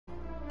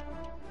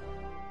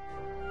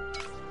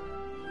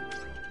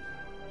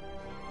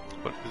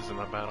What is in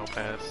the battle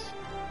pass?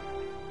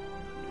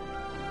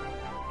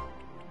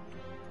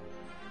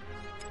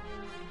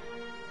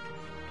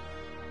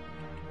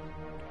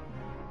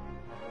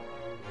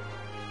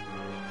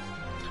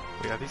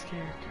 Wait, are these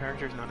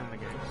characters not in the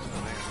game?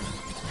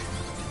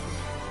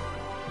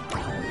 I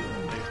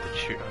have to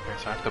choose. Okay,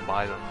 so I have to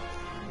buy them.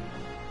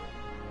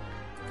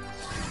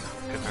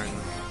 Good turn.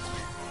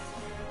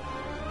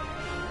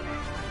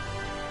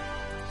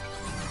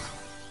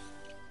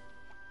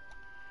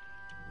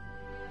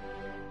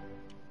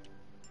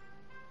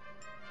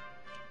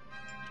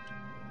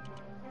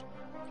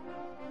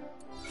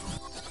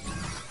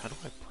 How do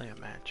I play a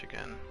match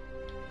again?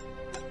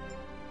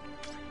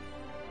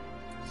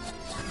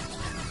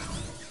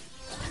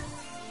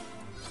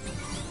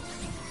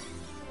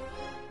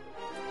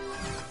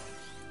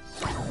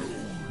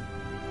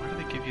 Why do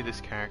they give you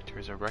this character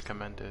as a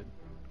recommended,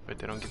 but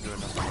they don't give you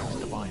enough points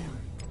to buy him?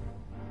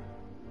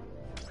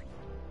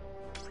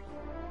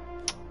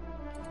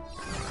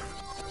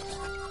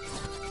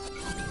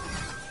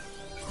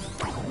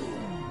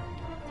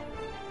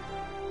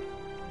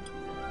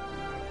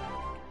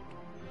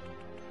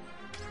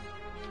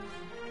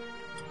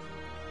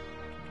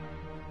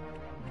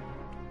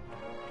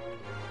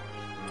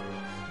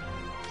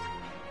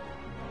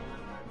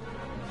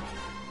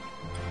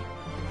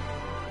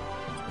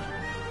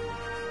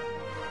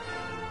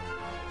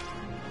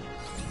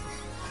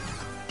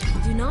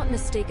 Do not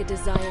mistake a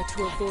desire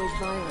to avoid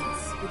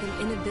violence with an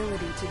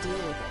inability to deal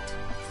with it.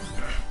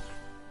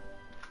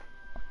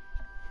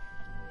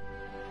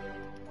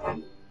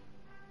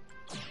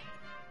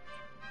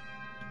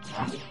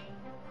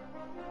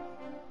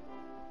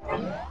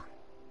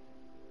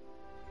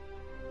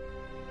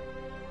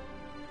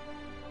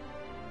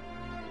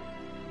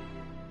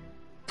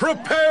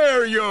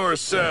 Prepare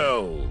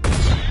yourselves!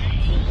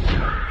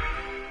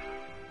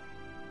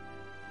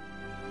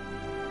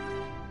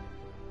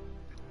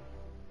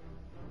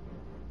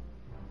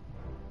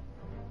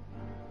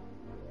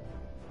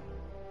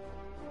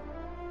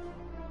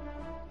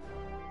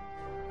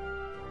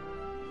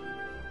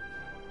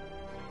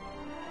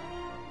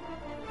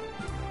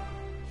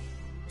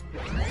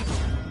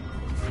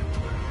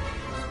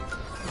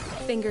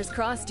 Fingers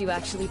crossed you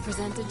actually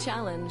present a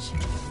challenge.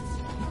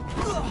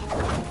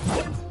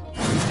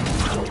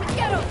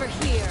 Get over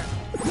here!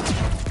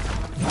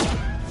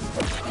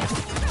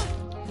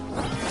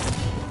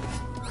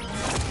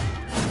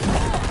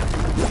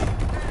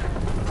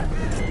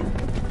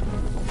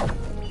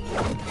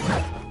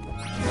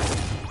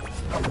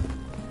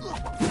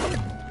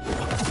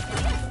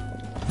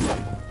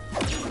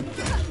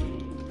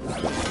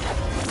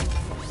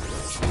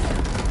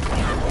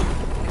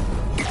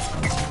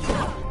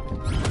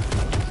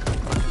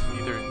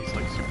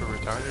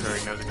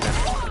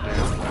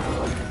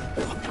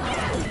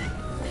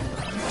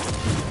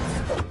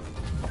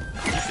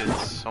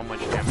 So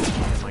much damage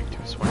in like 2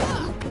 swings.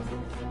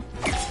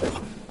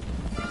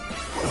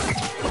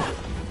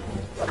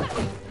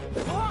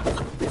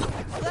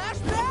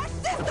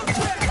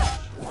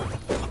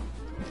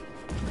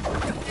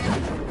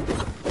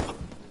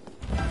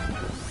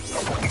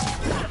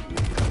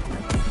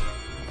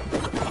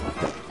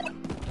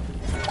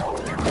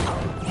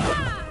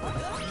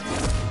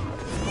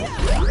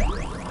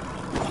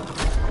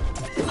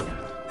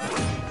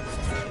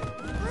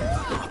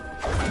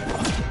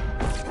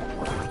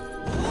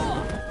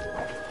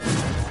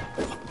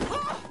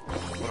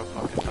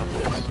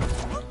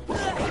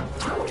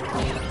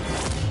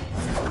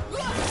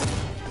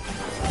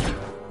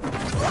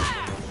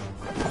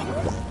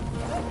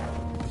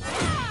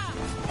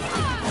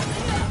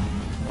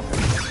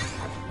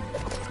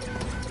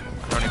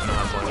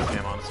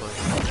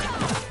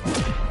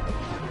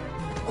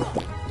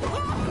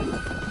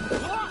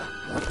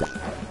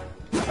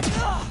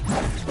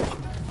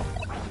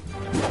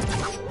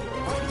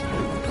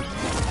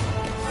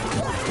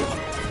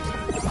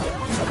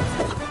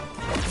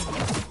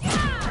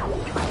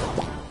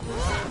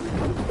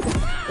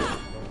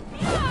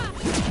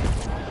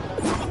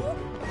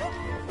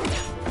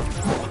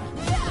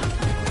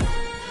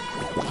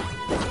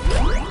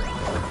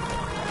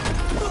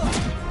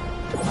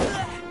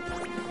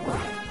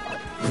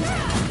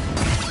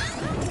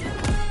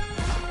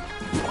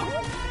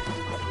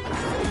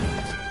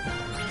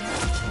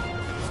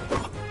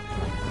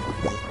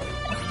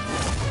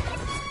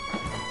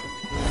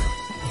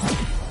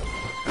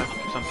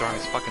 Throwing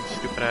this fucking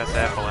stupid ass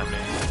apple at me.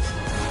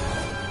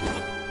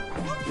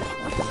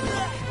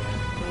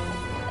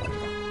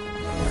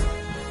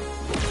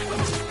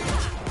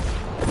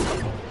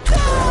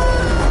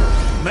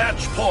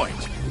 Match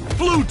point!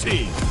 Blue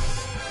team!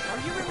 Are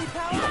you really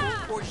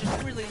powerful or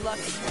just really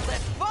lucky?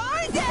 Let's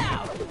find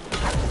out!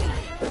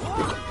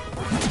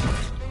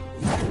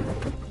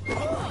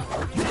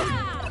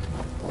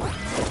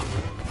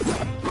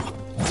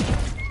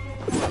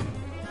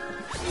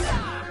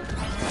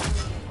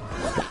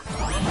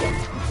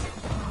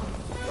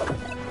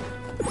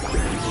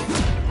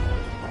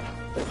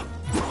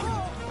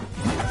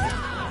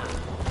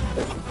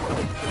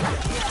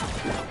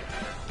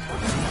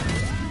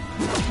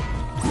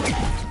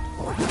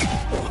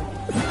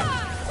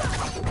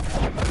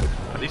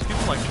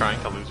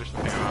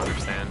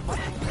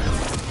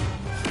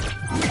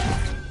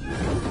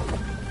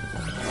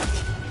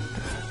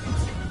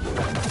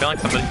 feel like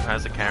somebody who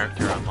has a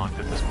character unlocked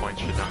at this point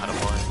should know how to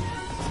play.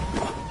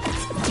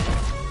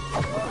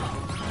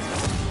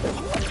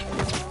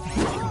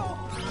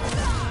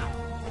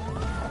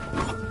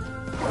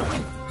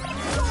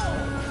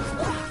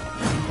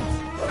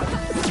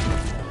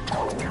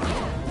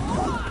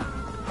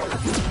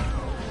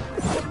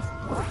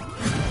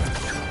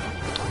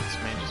 This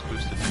man just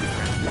boosted to the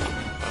ground.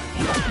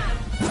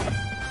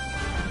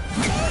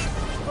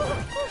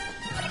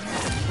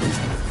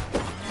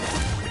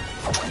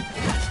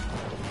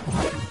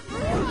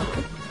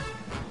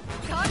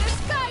 Goddess,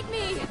 guide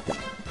me!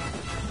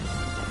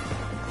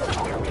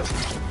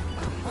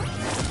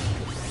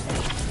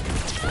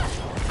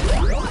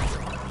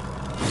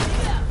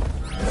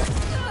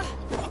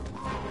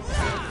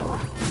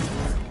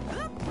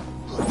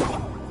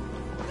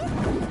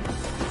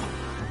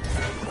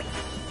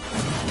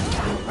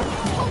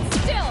 Hold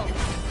still!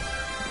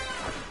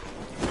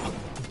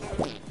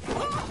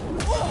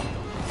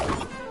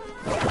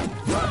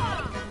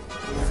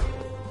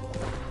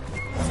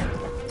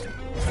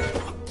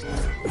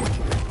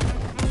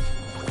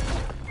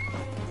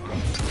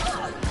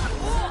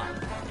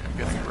 I'm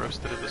getting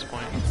roasted at this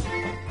point.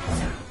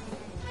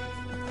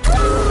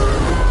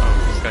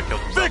 Oh, he's got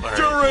killed himself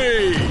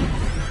already. Victory!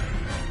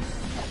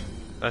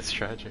 That's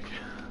tragic.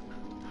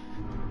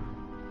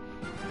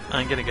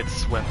 I'm gonna get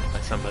swept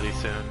by somebody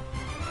soon.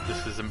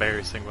 This is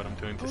embarrassing what I'm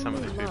doing to some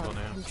of these Only people love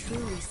now. can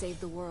truly save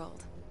the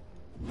world.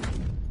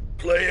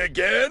 Play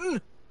again?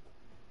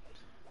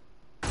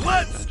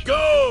 Let's History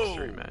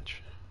go!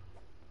 match.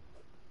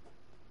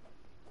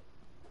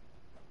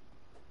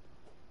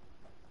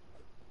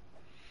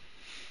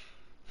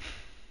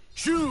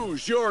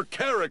 Choose your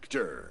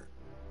character.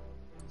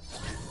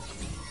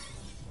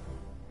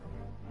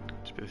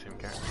 Just be the same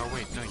character. Oh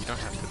wait, no, you don't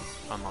have to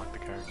unlock the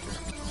character.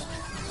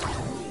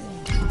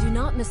 Do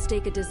not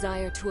mistake a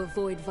desire to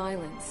avoid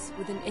violence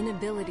with an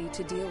inability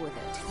to deal with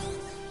it.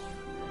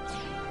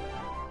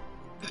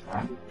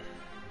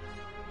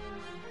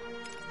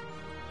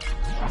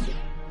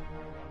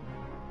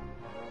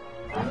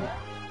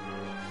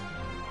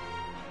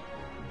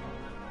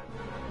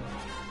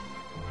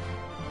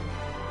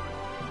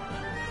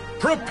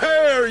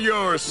 Prepare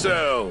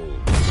yourselves!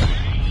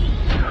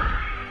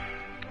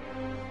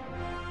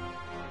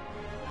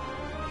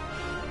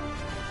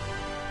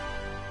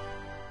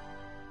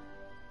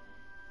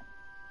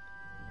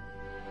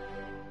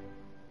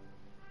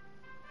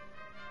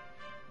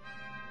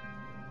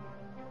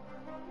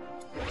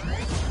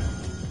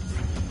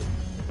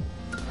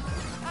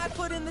 I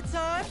put in the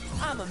time,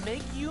 I'ma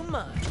make you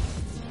mine.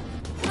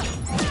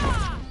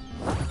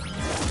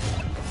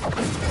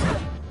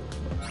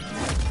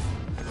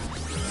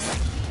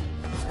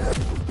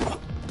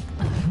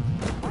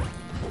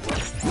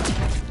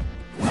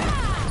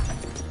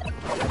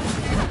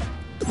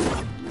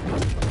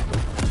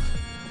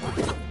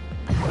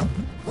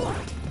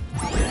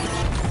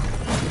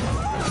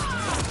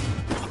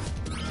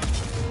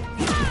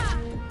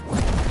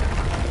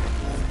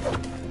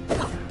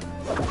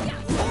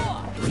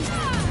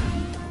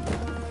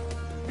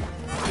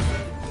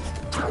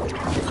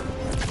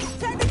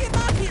 Time to get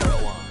my hero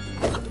on.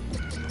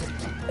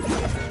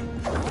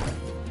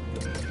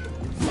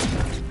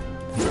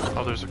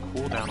 Oh, there's a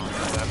cooldown on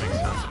that. That makes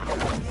sense.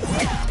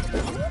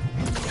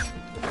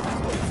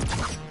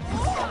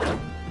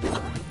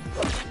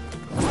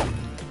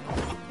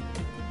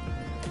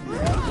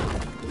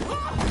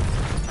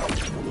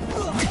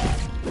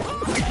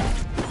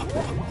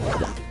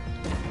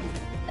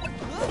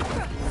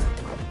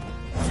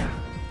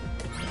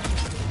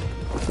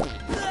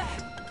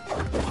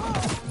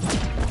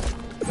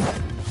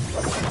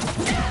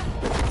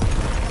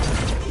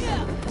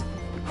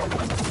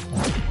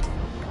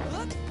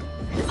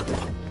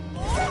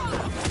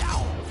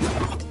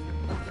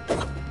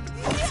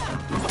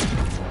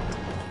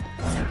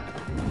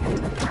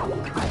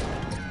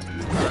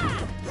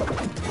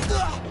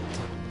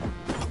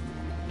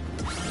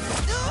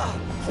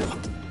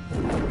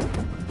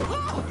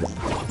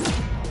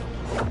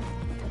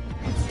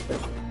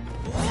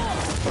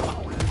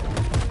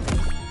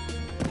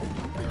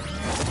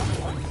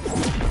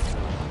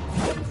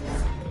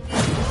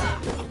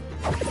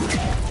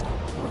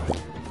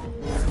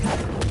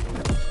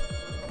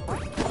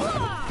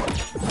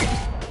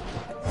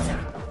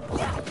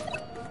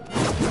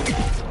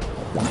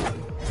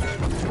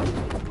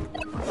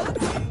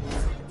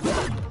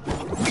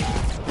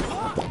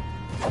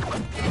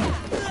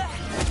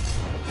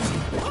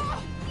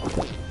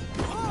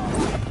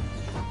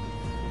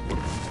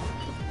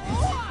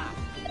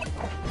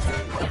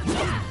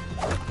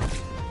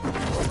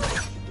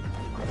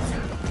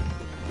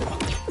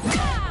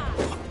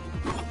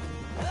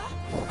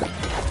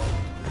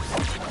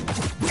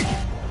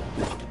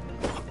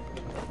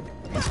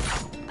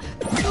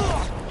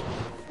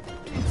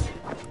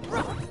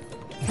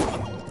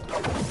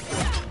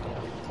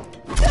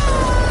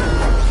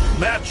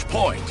 Match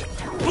point.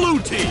 Blue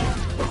team.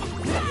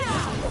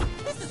 Yeah,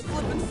 this is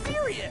flippin'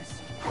 serious.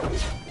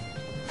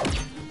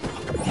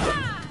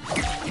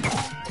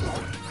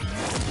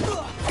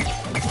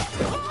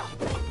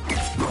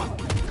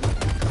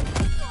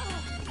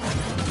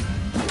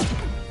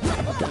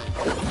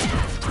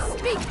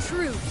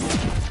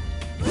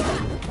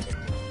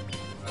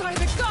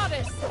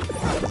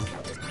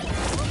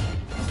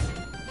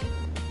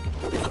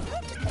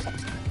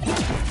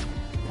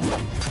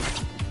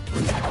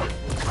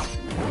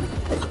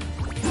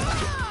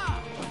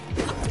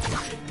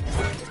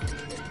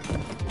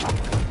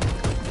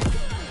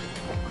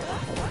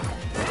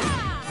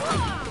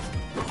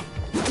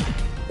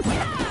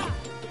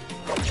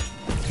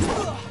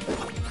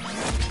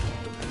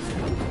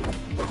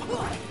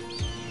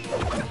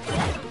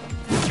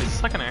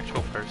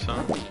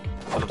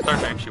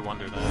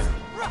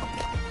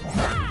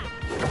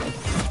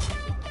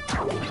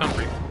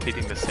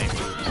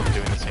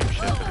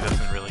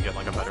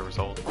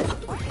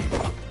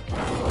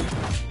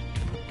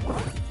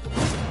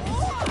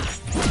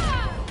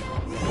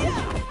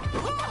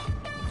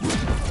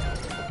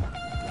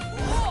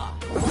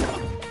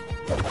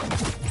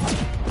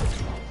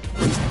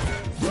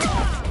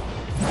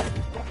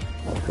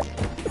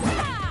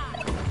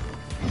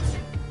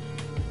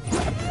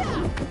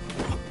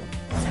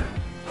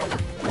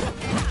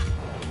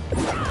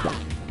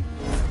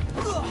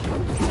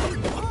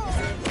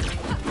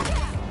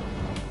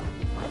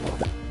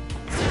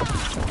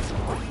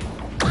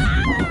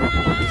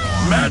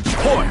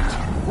 point!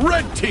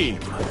 Red team!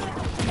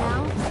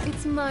 Now,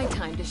 it's my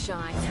time to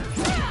shine.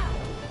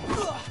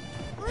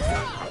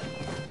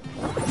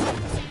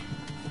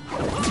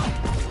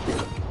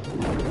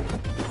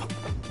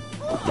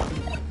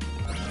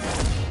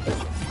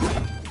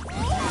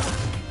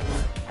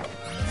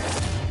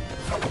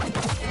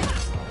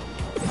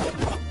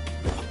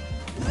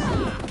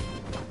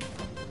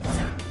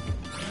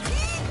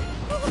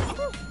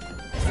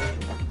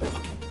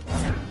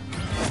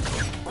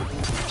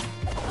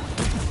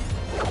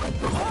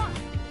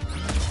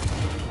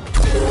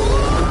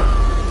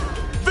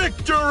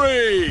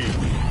 Victory!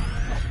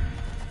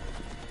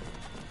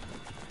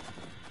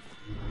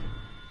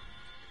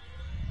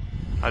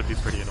 I'd be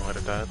pretty annoyed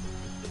at that.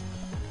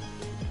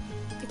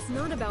 It's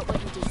not about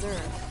what you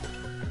deserve.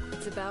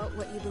 It's about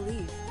what you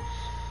believe.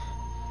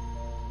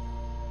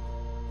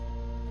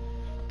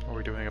 Are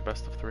we doing a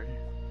best of 3?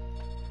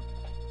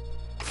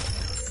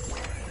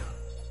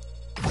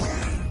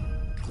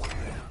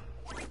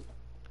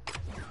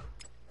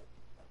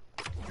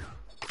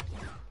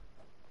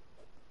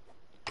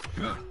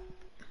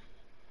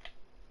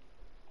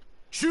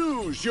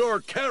 Choose your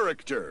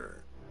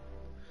character.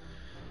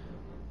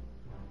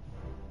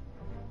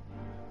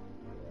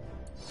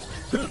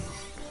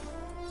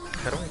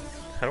 How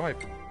do I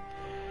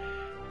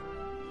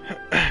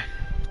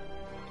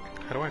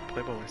how do I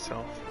play by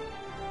myself?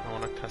 I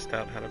want to test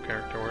out how the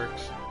character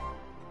works.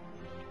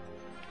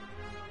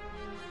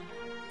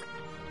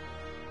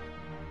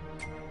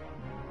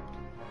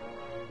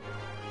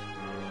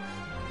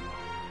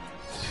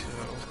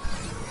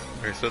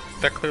 Okay, so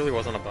that clearly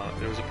wasn't a bot,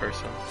 it was a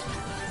person.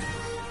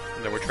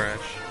 They were trash.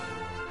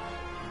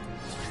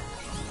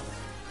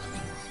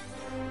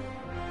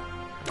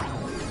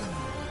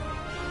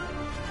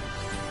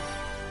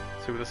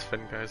 See what this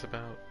Finn guy's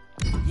about.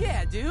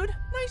 Yeah, dude.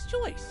 Nice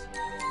choice.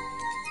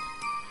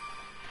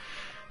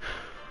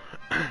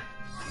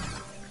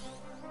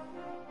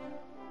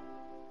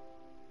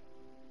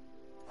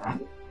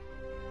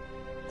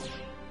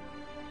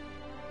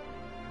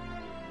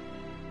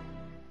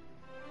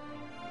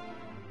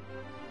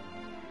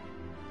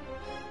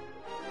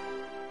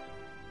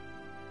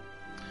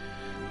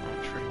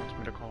 I'm sure he wants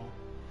me to call.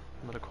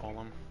 I'm gonna call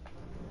him.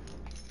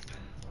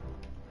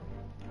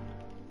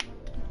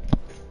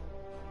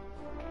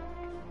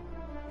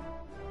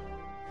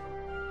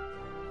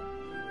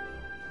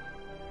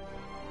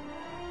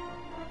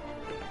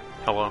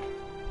 Hello.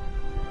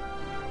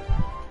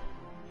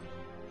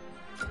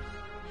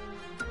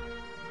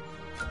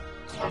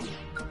 You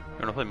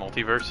wanna play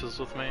multiverses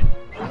with me?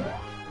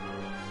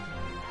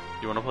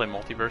 You wanna play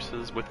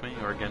multiverses with me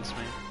or against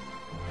me?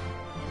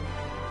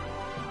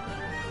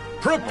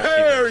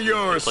 Prepare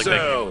It's like that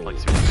game, yourself! like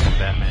Superman,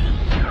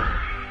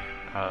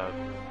 Batman,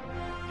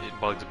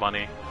 Bugs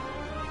Bunny.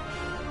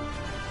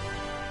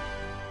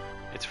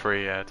 It's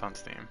free, yeah, it's on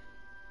Steam.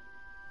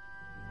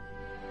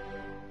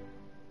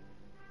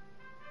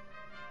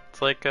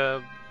 It's like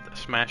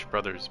Smash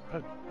Brothers,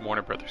 but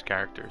Warner Brothers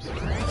characters.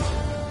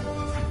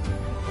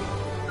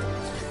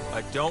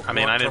 I don't I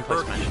mean, I want didn't to play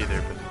hurt Smash you.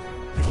 either, but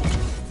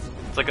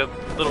it's like a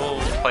little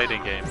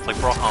fighting game. It's like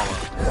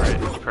Brawlhalla, right?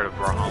 You've heard of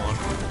Brawlhalla?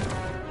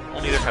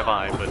 Well, neither have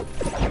I, but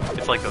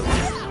it's like those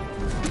games.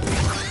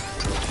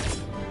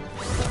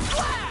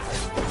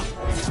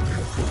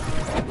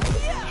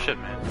 Shit,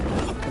 man.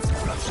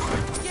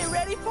 Get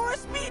ready for a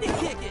speeding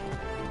ticket.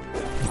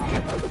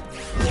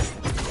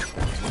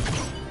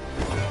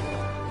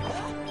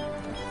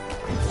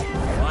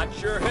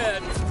 Watch your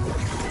head.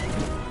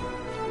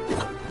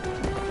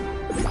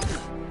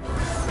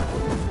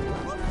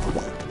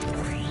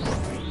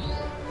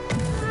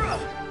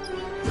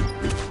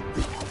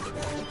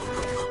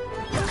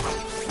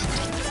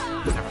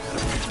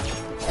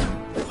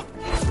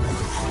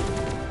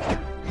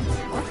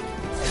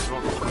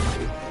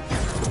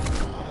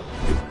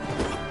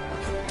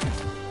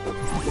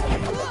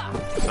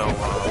 So,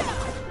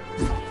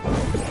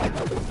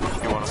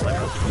 you want to play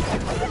this?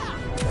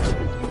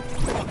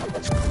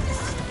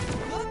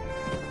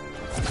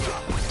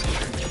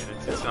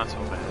 It's not so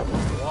bad.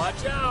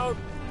 Watch out!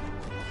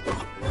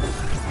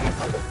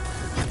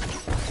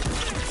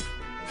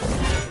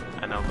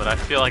 I know, but I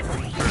feel like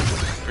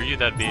for you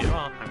that'd be,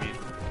 well, I mean,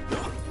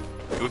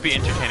 it would be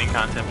entertaining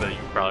content, but you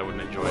probably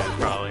wouldn't enjoy it,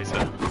 probably,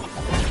 so.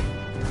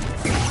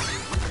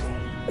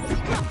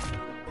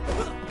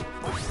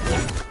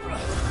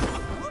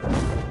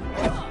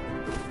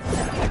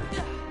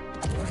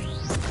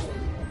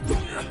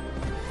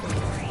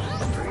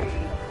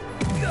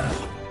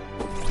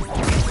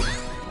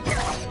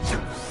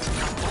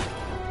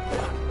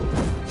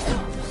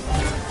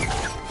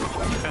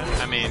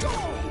 I mean,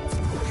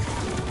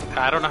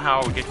 I don't know how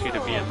I would get you to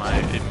be on my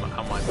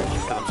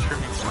because I'm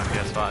streaming to my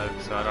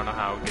PS5, so I don't know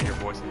how I would get your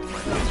voice into my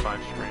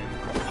PS5 stream.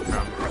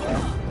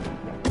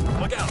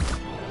 Look out!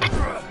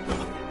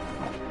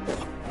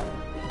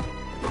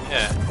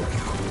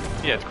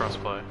 Yeah, it's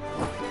crossplay.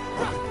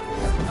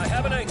 I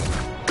have an angle.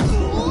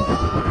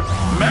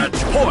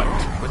 Match point!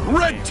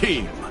 Red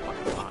team!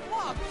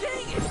 Oh,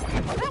 dang it.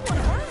 That one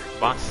hurt.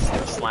 Bots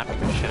slapping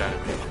the shit out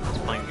of me. I was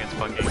playing against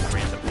fucking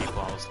random people.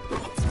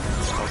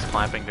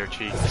 clapping their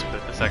cheeks,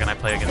 but the second I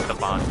play against the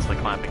bot, it's like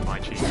clapping my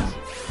cheeks.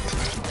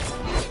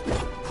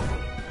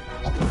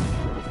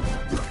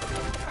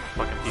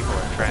 Fucking people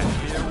are trash.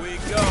 Here we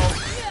go.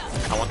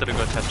 I wanted to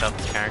go test out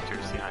this character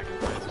to see how I can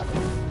play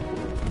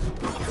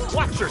this.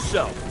 Watch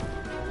yourself.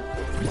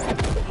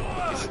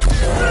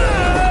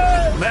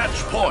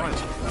 Match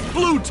point.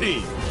 Blue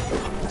team.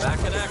 Back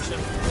in action.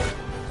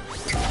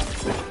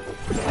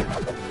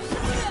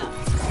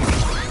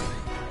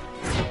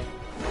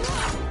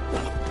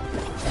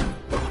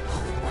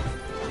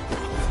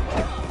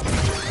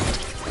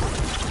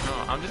 No,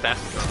 I'm just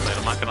asking for a play.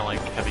 I'm not gonna like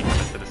heavy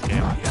commit to this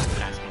game. I'm just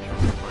asking you to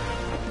play.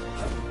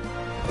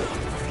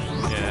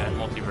 Yeah,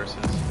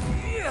 multiverses.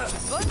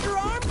 Bust your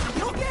arms,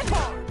 you'll get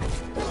hard.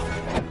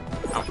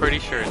 I'm pretty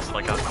sure it's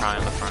like a cry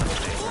on the front of the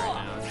page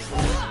right now.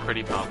 It's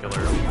pretty popular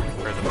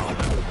for the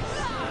moment.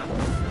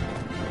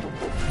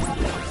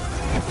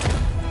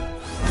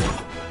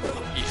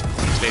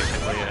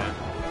 Basically, yeah.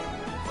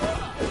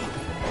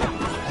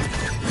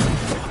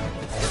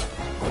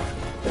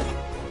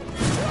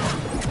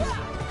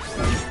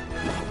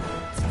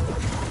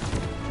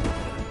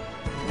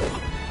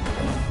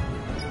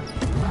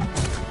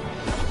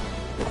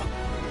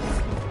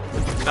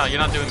 No, you're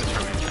not doing this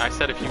for me. I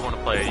said if you want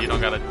to play it, you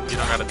don't gotta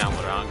download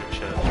it. I don't give a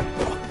shit.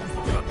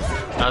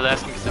 I was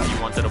asking if you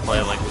wanted to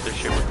play like with this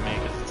shit with me,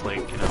 because it's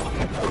like, you know,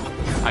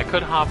 I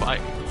could hop. You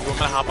want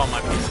me to hop on my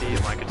PC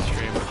and I could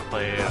stream and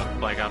play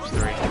Black Ops 3.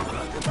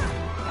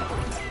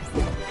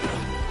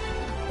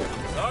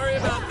 Sorry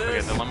about this.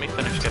 Okay, then let me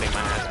finish getting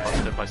my ass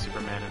busted by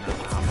Superman and then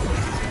hop on my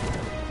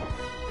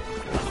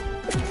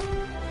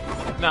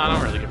PC. No, I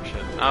don't really give a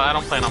shit. I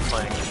don't plan on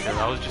playing this shit.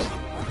 I was just,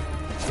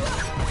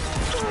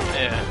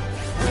 yeah.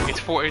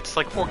 It's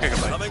like 4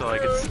 gigabytes, so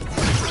like it's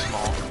super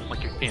small,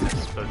 like your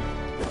penis, but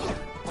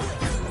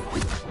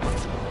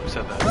who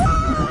said that?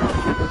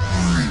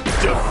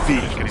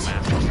 Defeat. Just getting my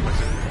ass busted by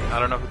Superman. I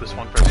don't know who this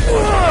one person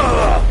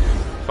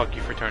is. Fuck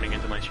you for turning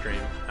into my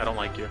stream. I don't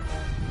like you.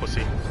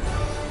 Pussy.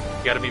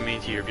 You gotta be mean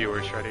to your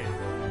viewers, ready?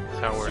 That's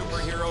how it works.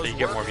 So you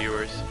get more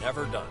viewers.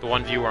 Never done. The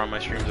one viewer on my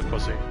stream is a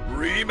pussy.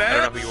 Rematch. I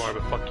don't know who you are,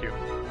 but fuck you.